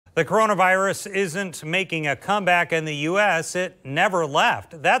The coronavirus isn't making a comeback in the U.S. It never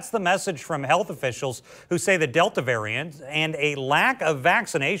left. That's the message from health officials who say the Delta variant and a lack of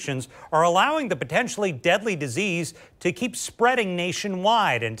vaccinations are allowing the potentially deadly disease to keep spreading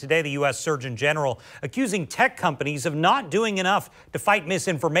nationwide. And today, the U.S. Surgeon General accusing tech companies of not doing enough to fight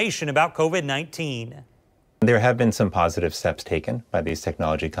misinformation about COVID-19. There have been some positive steps taken by these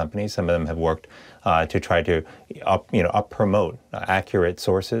technology companies. Some of them have worked to try to promote accurate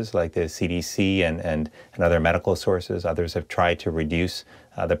sources like the CDC and other medical sources. Others have tried to reduce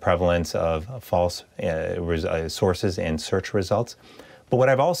the prevalence of false sources in search results. But what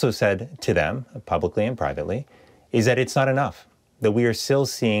I've also said to them, publicly and privately, is that it's not enough, that we are still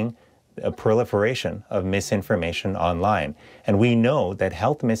seeing a proliferation of misinformation online. And we know that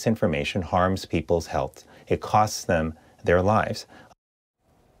health misinformation harms people's health. It costs them their lives.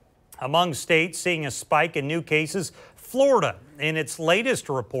 Among states seeing a spike in new cases, Florida. In its latest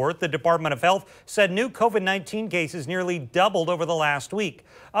report, the Department of Health said new COVID-19 cases nearly doubled over the last week,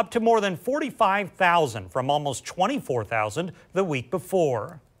 up to more than 45,000 from almost 24,000 the week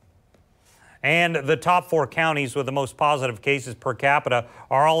before. And the top 4 counties with the most positive cases per capita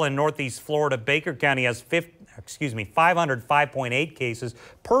are all in Northeast Florida. Baker County has 505.8 cases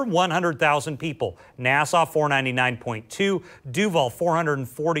per 100,000 people. Nassau 499.2, Duval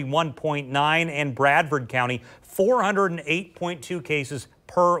 441.9, and Bradford County 408.2 cases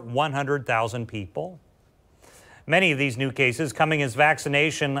per 100,000 people. Many of these new cases coming as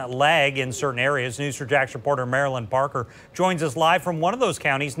vaccination lag in certain areas. News4Jax reporter Marilyn Parker joins us live from one of those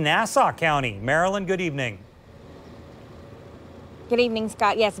counties, Nassau County. Marilyn, good evening. Good evening,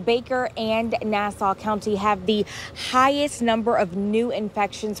 Scott. Yes, Baker and Nassau County have the highest number of new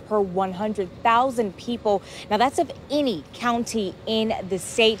infections per 100,000 people. Now, that's of any county in the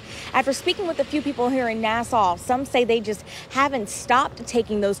state. After speaking with a few people here in Nassau, some say they just haven't stopped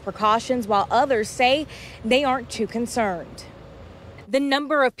taking those precautions, while others say they aren't too concerned. The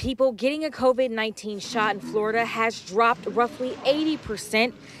number of people getting a COVID-19 shot in Florida has dropped roughly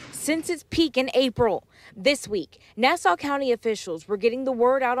 80% since its peak in April. This week, Nassau County officials were getting the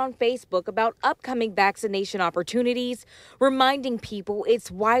word out on Facebook about upcoming vaccination opportunities, reminding people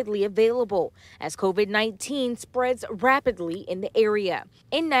it's widely available as COVID-19 spreads rapidly in the area.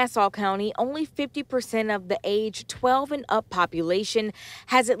 In Nassau County, only 50% of the age 12 and up population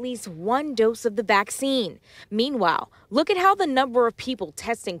has at least one dose of the vaccine. Meanwhile, look at how the number of people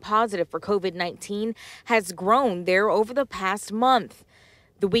testing positive for COVID-19 has grown there over the past month.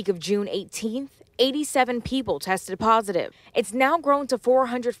 The week of June 18th, 87 people tested positive. It's now grown to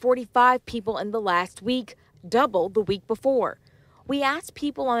 445 people in the last week, double the week before. We asked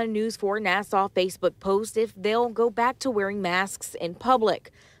people on a News4 Nassau Facebook post if they'll go back to wearing masks in public.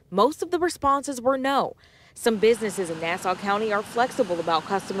 Most of the responses were no. Some businesses in Nassau County are flexible about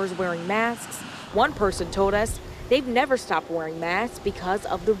customers wearing masks. One person told us they've never stopped wearing masks because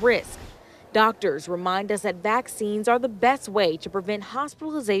of the risk. Doctors remind us that vaccines are the best way to prevent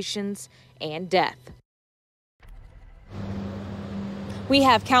hospitalizations and death. We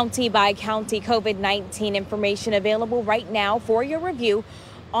have county by county COVID-19 information available right now for your review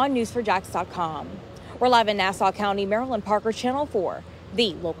on News4Jax.com. We're live in Nassau County, Marilyn Parker, Channel 4,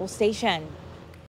 the local station.